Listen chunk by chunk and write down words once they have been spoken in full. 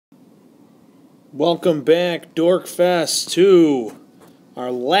Welcome back, Dorkfest, to our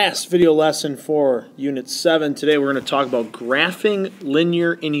last video lesson for Unit 7. Today we're going to talk about graphing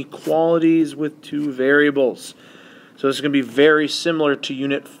linear inequalities with two variables. So this is going to be very similar to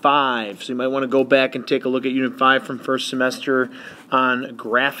Unit 5. So you might want to go back and take a look at Unit 5 from first semester on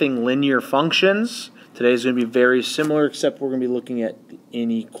graphing linear functions. Today is going to be very similar, except we're going to be looking at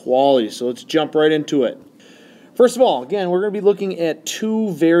inequalities. So let's jump right into it. First of all, again, we're going to be looking at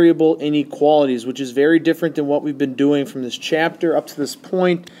two variable inequalities, which is very different than what we've been doing from this chapter up to this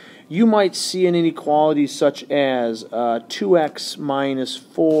point. You might see an inequality such as 2x minus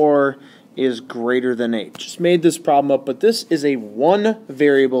 4 is greater than 8. Just made this problem up, but this is a one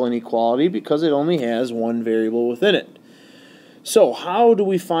variable inequality because it only has one variable within it. So how do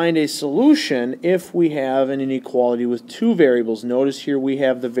we find a solution if we have an inequality with two variables? Notice here we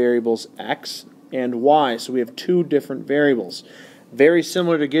have the variables x and y, so we have two different variables. Very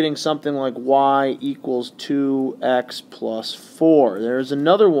similar to getting something like y equals 2x plus 4. There's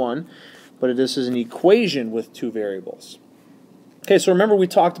another one, but this is an equation with two variables. Okay, so remember we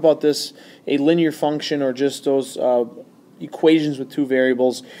talked about this, a linear function or just those equations with two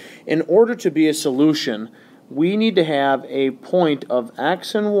variables. In order to be a solution, we need to have a point of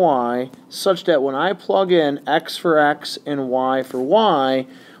x and y such that when I plug in x for x and y for y,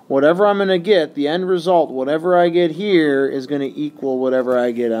 whatever I'm going to get, the end result, whatever I get here, is going to equal whatever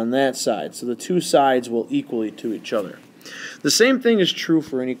I get on that side. So the two sides will equal to each other. The same thing is true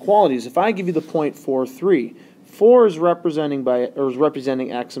for inequalities. If I give you the point 4, 3, 4 is representing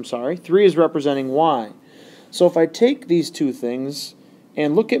x, 3 is representing y. So if I take these two things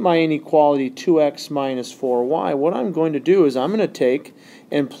and look at my inequality 2x minus 4y, what I'm going to do is I'm going to take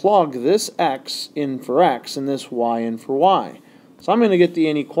and plug this x in for x and this y in for y. So I'm going to get the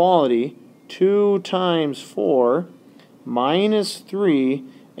inequality 2 times 4 minus 3,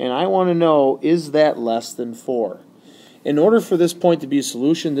 and I want to know, is that less than 4? In order for this point to be a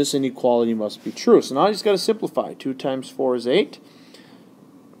solution, this inequality must be true. So now I just got to simplify. 2 times 4 is 8.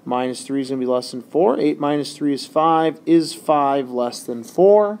 Minus 3 is going to be less than 4. 8 minus 3 is 5. Is 5 less than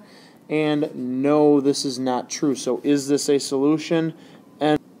 4? And no, this is not true. So is this a solution?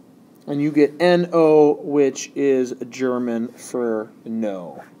 And you get NO, which is German for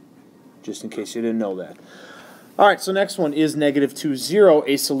no, just in case you didn't know that. Alright, so next one, is negative 2, 0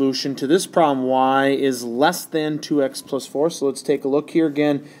 a solution to this problem? Y is less than 2x plus 4. So let's take a look here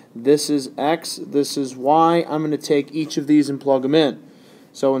again. This is x, this is y. I'm going to take each of these and plug them in.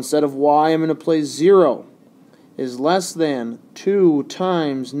 So instead of y, I'm going to place 0 is less than 2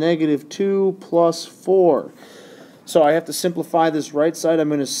 times negative 2 plus 4. So I have to simplify this right side. I'm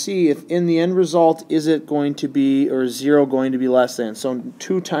going to see if in the end result is it going to be, or 0 going to be less than. So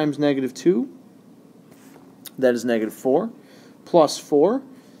 2 times negative 2, that is negative 4, plus 4.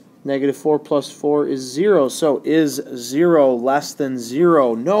 Negative 4 plus 4 is 0. So is 0 less than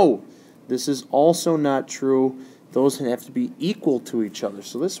 0? No. This is also not true. Those have to be equal to each other.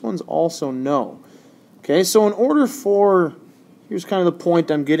 So this one's also no. Okay, so in order for, here's kind of the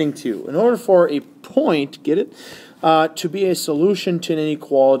point I'm getting to. In order for a point, get it? To be a solution to an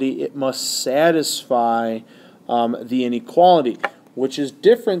inequality, it must satisfy the inequality, which is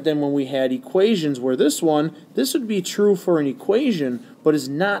different than when we had equations where this would be true for an equation, but is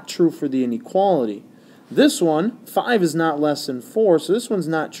not true for the inequality. This one, 5 is not less than 4, so this one's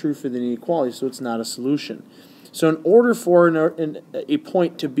not true for the inequality, so it's not a solution. So in order for a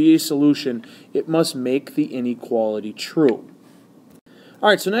point to be a solution, it must make the inequality true.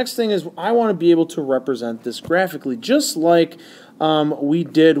 Alright, so next thing is I want to be able to represent this graphically, just like we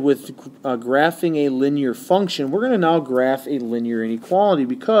did with graphing a linear function. We're going to now graph a linear inequality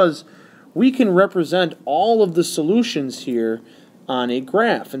because we can represent all of the solutions here on a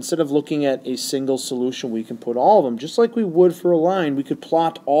graph. Instead of looking at a single solution, we can put all of them. Just like we would for a line, we could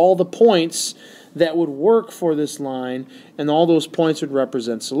plot all the points that would work for this line, and all those points would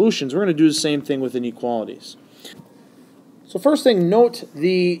represent solutions. We're going to do the same thing with inequalities. So first thing, note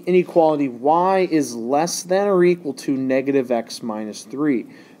the inequality y is less than or equal to negative x minus 3.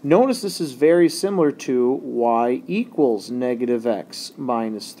 Notice this is very similar to y equals negative x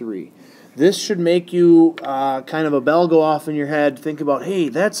minus 3. This should make you kind of a bell go off in your head. Think about, hey,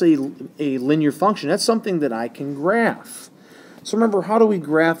 that's a linear function. That's something that I can graph. So remember, how do we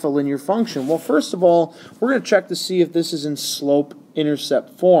graph a linear function? Well, first of all, we're going to check to see if this is in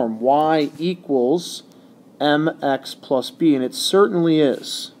slope-intercept form. Y equals mx plus b, and it certainly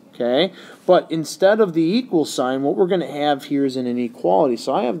is. Okay, but instead of the equal sign, what we're going to have here is an inequality.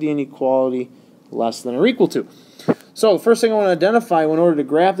 So I have the inequality less than or equal to. So the first thing I want to identify in order to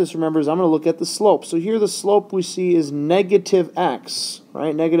graph this, remember, is I'm going to look at the slope. So here the slope we see is negative x,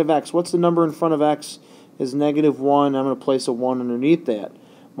 right? Negative x. What's the number in front of x? Is negative 1. I'm going to place a 1 underneath that.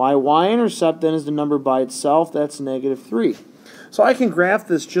 My y-intercept then is the number by itself. That's negative 3. So I can graph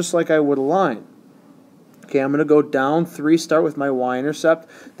this just like I would a line. Okay, I'm going to go down 3, start with my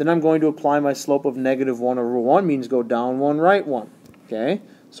y-intercept. Then I'm going to apply my slope of negative 1 over 1, means go down 1, right 1. Okay,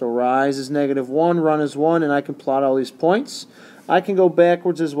 so rise is negative 1, run is 1, and I can plot all these points. I can go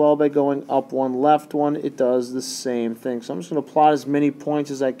backwards as well by going up 1, left 1. It does the same thing. So I'm just going to plot as many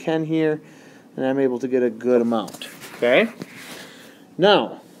points as I can here, and I'm able to get a good amount. Okay,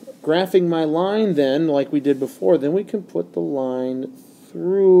 now graphing my line then, like we did before, then we can put the line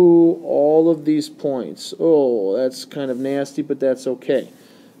through all of these points. Oh, that's kind of nasty, but that's okay.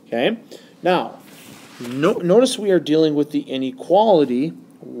 Okay, now notice we are dealing with the inequality.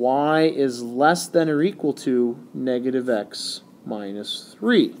 Y is less than or equal to negative x minus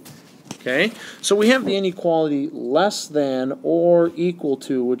 3. Okay, so we have the inequality less than or equal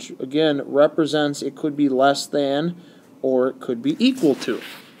to, which again represents it could be less than or it could be equal to.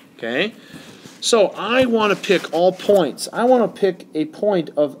 Okay, so I want to pick all points. I want to pick a point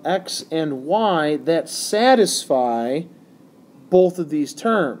of x and y that satisfy both of these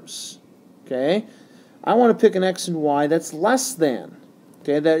terms. Okay, I want to pick an x and y that's less than.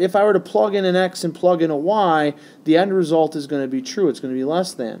 Okay, that if I were to plug in an x and plug in a y, the end result is going to be true. It's going to be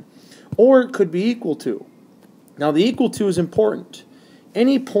less than. Or it could be equal to. Now the equal to is important.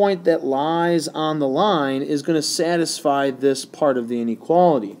 Any point that lies on the line is going to satisfy this part of the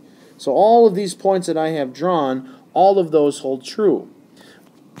inequality. So all of these points that I have drawn, all of those hold true.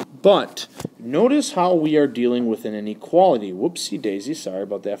 But notice how we are dealing with an inequality. Whoopsie daisy, sorry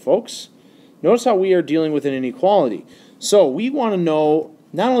about that, folks. Notice how we are dealing with an inequality. So we want to know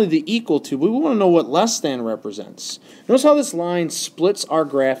not only the equal to, but we want to know what less than represents. Notice how this line splits our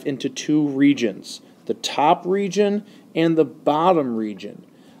graph into two regions, the top region and the bottom region.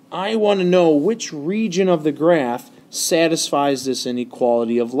 I want to know which region of the graph satisfies this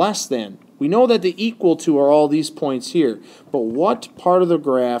inequality of less than. We know that the equal to are all these points here, but what part of the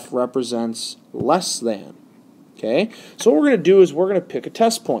graph represents less than? Okay, so what we're going to do is we're going to pick a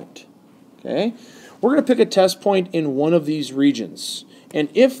test point. Okay, we're going to pick a test point in one of these regions. And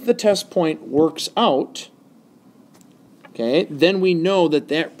if the test point works out, okay, then we know that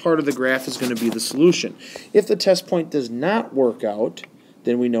that part of the graph is going to be the solution. If the test point does not work out,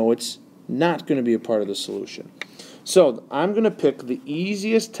 then we know it's not going to be a part of the solution. So I'm going to pick the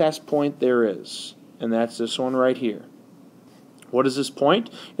easiest test point there is, and that's this one right here. What is this point?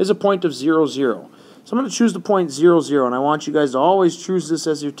 It's a point of 0, 0. So I'm going to choose the point 0, 0, and I want you guys to always choose this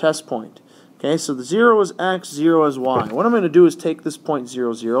as your test point. Okay, so the 0 is x, 0 is y. What I'm going to do is take this point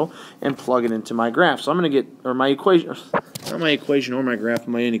 0, 0 and plug it into my graph. So I'm going to get, or my equation, not my equation or my graph,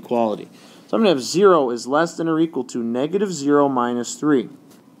 my inequality. So I'm going to have 0 is less than or equal to negative 0 minus 3.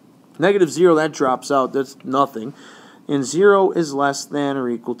 Negative 0, that drops out, that's nothing. And 0 is less than or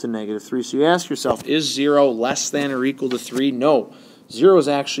equal to negative 3. So you ask yourself, is 0 less than or equal to 3? No. 0 is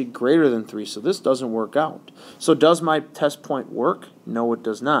actually greater than 3, so this doesn't work out. So does my test point work? No, it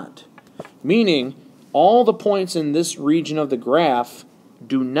does not. Meaning, all the points in this region of the graph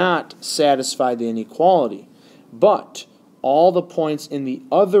do not satisfy the inequality. But all the points in the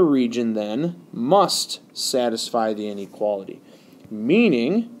other region then must satisfy the inequality.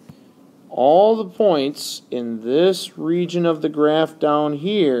 Meaning, all the points in this region of the graph down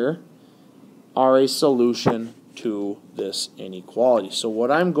here are a solution to this inequality. So what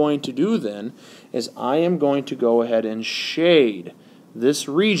I'm going to do then is I am going to go ahead and shade this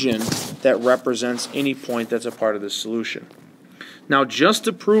region that represents any point that's a part of this solution. Now just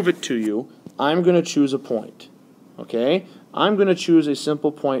to prove it to you, I'm going to choose a point. Okay? I'm going to choose a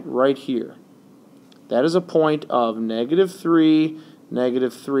simple point right here. That is a point of negative 3,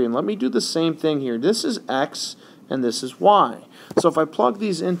 negative 3. And let me do the same thing here. This is x and this is y. So if I plug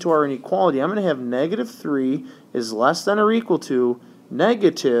these into our inequality, I'm going to have negative 3 is less than or equal to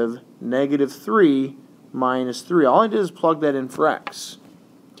negative 3 minus 3. All I did is plug that in for x.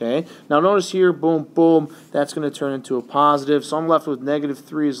 Okay. Now notice here, boom, boom, that's going to turn into a positive. So I'm left with negative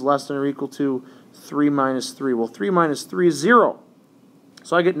 3 is less than or equal to 3 minus 3. Well, 3 minus 3 is 0.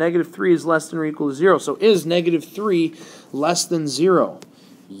 So I get negative 3 is less than or equal to 0. So is negative 3 less than 0?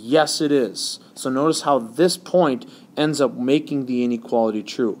 Yes, it is. So notice how this point ends up making the inequality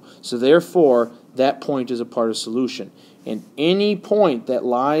true. So therefore, that point is a part of the solution. And any point that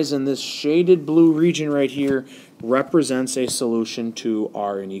lies in this shaded blue region right here represents a solution to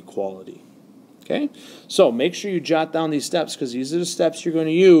our inequality. Okay, so make sure you jot down these steps because these are the steps you're going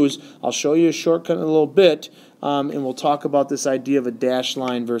to use. I'll show you a shortcut in a little bit, and we'll talk about this idea of a dashed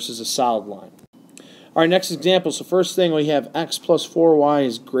line versus a solid line. All right, next example. So first thing, we have x plus 4y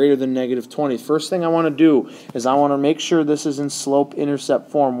is greater than negative 20. First thing I want to do is I want to make sure this is in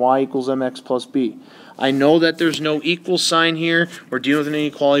slope-intercept form, y equals mx plus b. I know that there's no equal sign here. We're dealing with an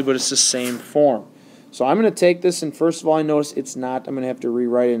inequality, but it's the same form. So I'm going to take this, and first of all, I notice it's not. I'm going to have to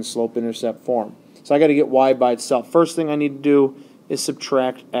rewrite it in slope-intercept form. So I got to get y by itself. First thing I need to do is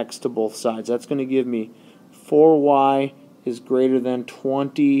subtract x to both sides. That's going to give me 4y is greater than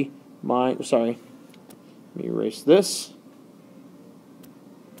 20 minus, sorry, let me erase this.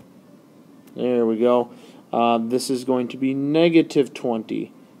 There we go. This is going to be negative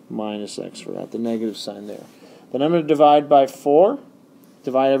 20 minus x. Forgot the negative sign there. Then I'm going to divide by 4.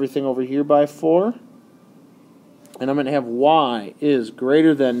 Divide everything over here by 4. And I'm going to have y is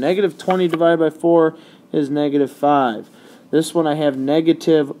greater than negative 20 divided by 4 is negative 5. This one I have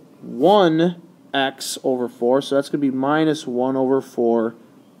negative 1x over 4, so that's going to be minus 1 over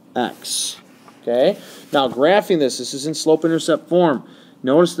 4x. Okay? Now graphing this is in slope-intercept form.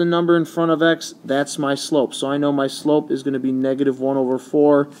 Notice the number in front of x, that's my slope. So I know my slope is going to be negative 1 over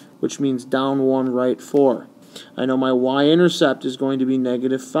 4, which means down 1, right 4. I know my y-intercept is going to be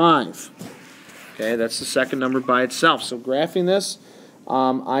negative 5. Okay, that's the second number by itself. So graphing this,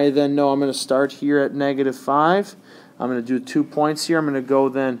 I then know I'm going to start here at negative 5. I'm going to do 2 points here. I'm going to go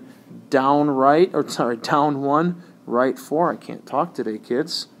then down 1, right 4. I can't talk today,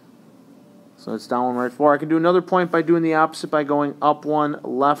 kids. So it's down 1, right 4. I can do another point by doing the opposite, by going up 1,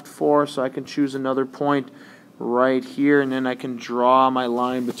 left 4. So I can choose another point right here, and then I can draw my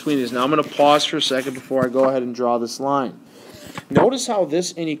line between these. Now I'm going to pause for a second before I go ahead and draw this line. Notice how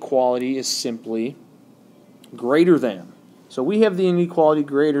this inequality is simply greater than. So we have the inequality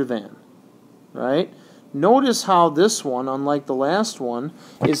greater than, right? Notice how this one, unlike the last one,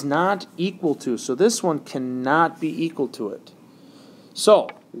 is not equal to. So this one cannot be equal to it. So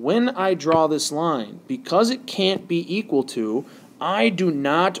when I draw this line, because it can't be equal to, I do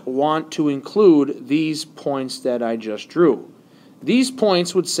not want to include these points that I just drew. These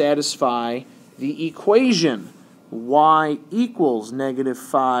points would satisfy the equation y equals negative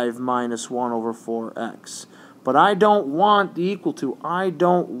 5 minus 1 over 4x. But I don't want the equal to. I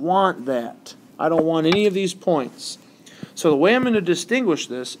don't want that. I don't want any of these points. So the way I'm going to distinguish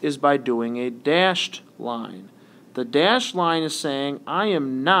this is by doing a dashed line. The dashed line is saying I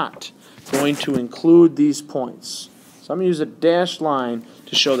am not going to include these points. So I'm going to use a dashed line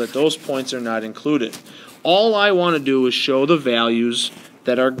to show that those points are not included. All I want to do is show the values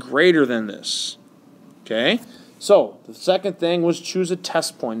that are greater than this. Okay? So the second thing was choose a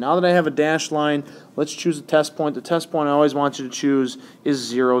test point. Now that I have a dashed line, let's choose a test point. The test point I always want you to choose is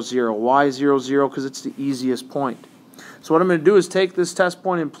 0, 0. Why 0, 0? Because it's the easiest point. So what I'm going to do is take this test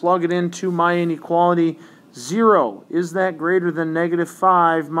point and plug it into my inequality. 0, is that greater than negative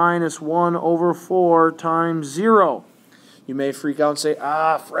 5 minus 1 over 4 times 0? You may freak out and say,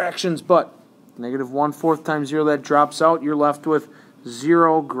 fractions, but negative 1/4 times 0, that drops out. You're left with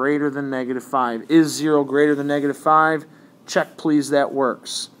 0 greater than negative 5. Is 0 greater than negative 5? Check, please, that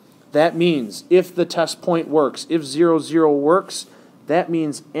works. That means if the test point works, if 0, 0 works, that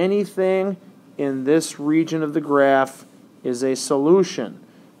means anything in this region of the graph is a solution.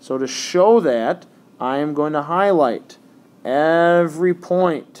 So to show that, I am going to highlight every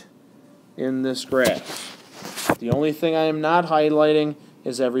point in this graph. The only thing I am not highlighting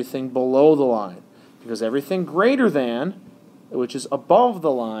is everything below the line, because everything greater than, which is above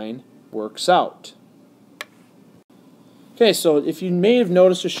the line, works out. Okay, so if you may have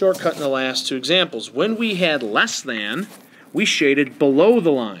noticed a shortcut in the last two examples, when we had less than, we shaded below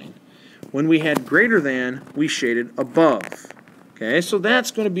the line. When we had greater than, we shaded above. Okay, so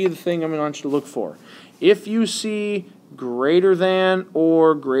that's going to be the thing I'm going to want you to look for. If you see greater than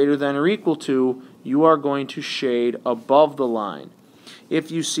or equal to, you are going to shade above the line.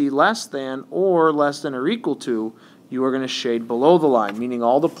 If you see less than or equal to, you are going to shade below the line, meaning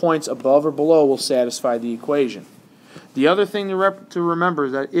all the points above or below will satisfy the equation. The other thing to remember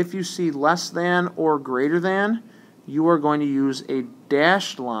is that if you see less than or greater than, you are going to use a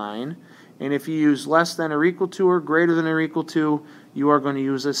dashed line. And if you use less than or equal to or greater than or equal to, you are going to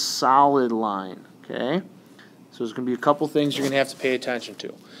use a solid line. Okay? So there's going to be a couple things you're going to have to pay attention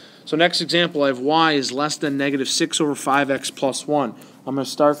to. So next example, I have y is less than negative 6 over 5x plus 1. I'm going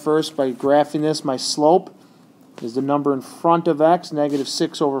to start first by graphing this. My slope is the number in front of x, negative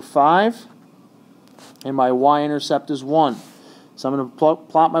 6 over 5. And my y-intercept is 1. So I'm going to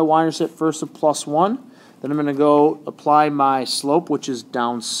plot my y-intercept first of plus 1. Then I'm going to go apply my slope, which is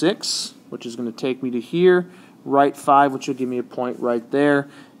down 6. which is going to take me to here, right 5, which will give me a point right there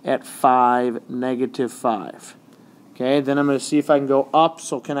at 5, negative 5. Okay, then I'm going to see if I can go up.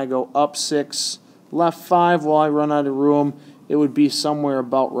 So can I go up 6, left 5? Well, I run out of room. It would be somewhere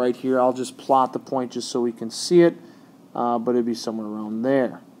about right here. I'll just plot the point just so we can see it, but it'd be somewhere around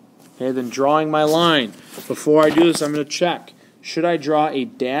there. Okay, then drawing my line. Before I do this, I'm going to check. Should I draw a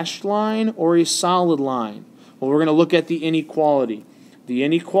dashed line or a solid line? Well, we're going to look at the inequality. The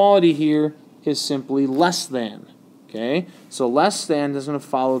inequality here is simply less than. Okay, so less than is going to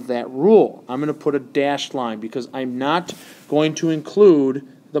follow that rule. I'm going to put a dashed line because I'm not going to include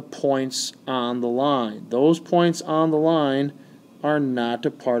the points on the line. Those points on the line are not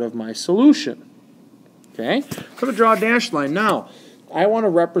a part of my solution. Okay, so I'm going to draw a dashed line. Now, I want to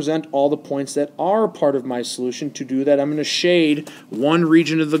represent all the points that are a part of my solution. To do that, I'm going to shade one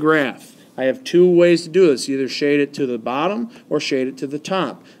region of the graph. I have two ways to do this. Either shade it to the bottom or shade it to the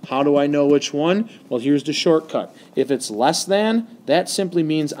top. How do I know which one? Well, here's the shortcut. If it's less than, that simply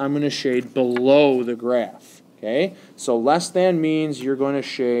means I'm going to shade below the graph. Okay? So less than means you're going to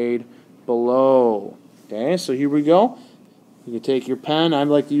shade below. Okay? So here we go. You can take your pen. I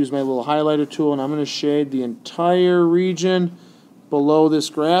like to use my little highlighter tool, and I'm going to shade the entire region below this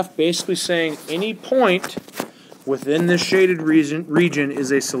graph, basically saying any point within this shaded region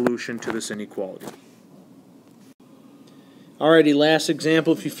is a solution to this inequality. Alrighty, last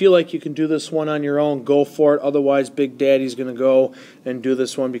example. If you feel like you can do this one on your own, go for it. Otherwise, Big Daddy's going to go and do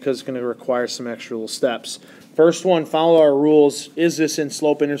this one because it's going to require some extra little steps. First one, follow our rules. Is this in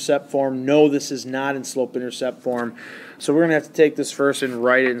slope-intercept form? No, this is not in slope-intercept form. So we're going to have to take this first and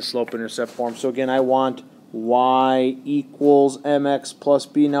write it in slope-intercept form. So again, I want y equals mx plus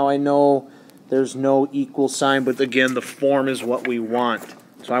b. Now I know there's no equal sign, but again, the form is what we want.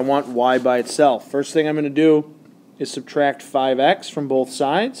 So I want y by itself. First thing I'm going to do is subtract 5x from both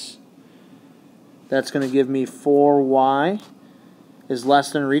sides. That's going to give me 4y is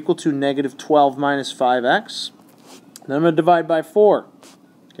less than or equal to negative 12 minus 5x. Then I'm going to divide by 4.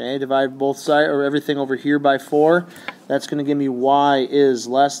 Okay, divide both sides or everything over here by 4. That's going to give me y is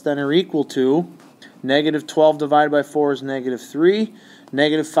less than or equal to negative 12 divided by 4 is negative 3.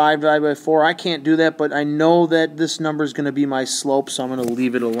 Negative 5 divided by 4, I can't do that, but I know that this number is going to be my slope, so I'm going to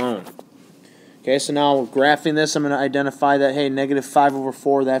leave it alone. Okay, so now graphing this, I'm going to identify that, hey, negative 5 over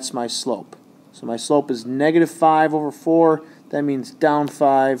 4, that's my slope. So my slope is negative 5 over 4. That means down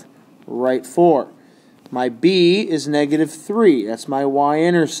 5, right 4. My b is negative 3. That's my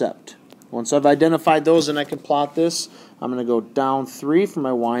y-intercept. Once I've identified those and I can plot this, I'm going to go down 3 for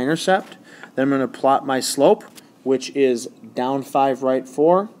my y-intercept. Then I'm going to plot my slope, which is down 5, right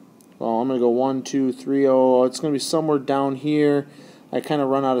 4. Well, I'm going to go 1, 2, 3, oh, it's going to be somewhere down here. I kind of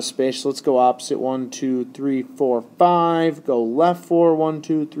run out of space, so let's go opposite. 1, 2, 3, 4, 5. Go left 4, 1,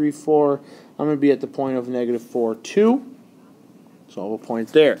 2, 3, 4. I'm going to be at the point of negative 4, 2. So I'll have a point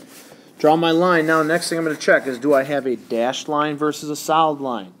there. Draw my line. Now, next thing I'm going to check is, do I have a dashed line versus a solid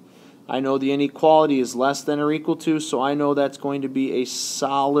line? I know the inequality is less than or equal to, so I know that's going to be a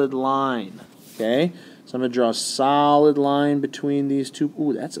solid line. Okay? So I'm going to draw a solid line between these two.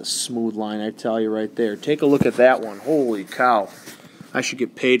 Ooh, that's a smooth line, I tell you right there. Take a look at that one. Holy cow. I should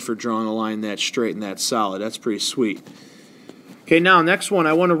get paid for drawing a line that straight and that solid. That's pretty sweet. Okay, now next one.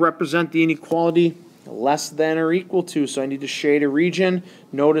 I want to represent the inequality less than or equal to. So I need to shade a region.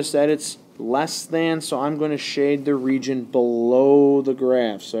 Notice that it's less than, so I'm going to shade the region below the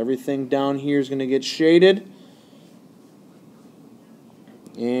graph. So everything down here is going to get shaded.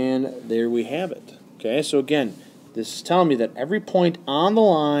 And there we have it. Okay, so again, this is telling me that every point on the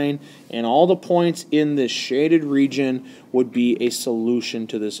line and all the points in this shaded region would be a solution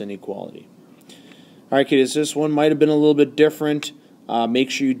to this inequality. All right, kids, this one might have been a little bit different.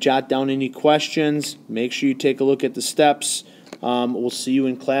 Make sure you jot down any questions. Make sure you take a look at the steps. We'll see you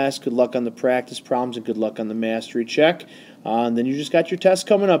in class. Good luck on the practice problems and good luck on the mastery check. And then you just got your test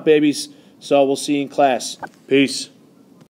coming up, babies. So we'll see you in class. Peace.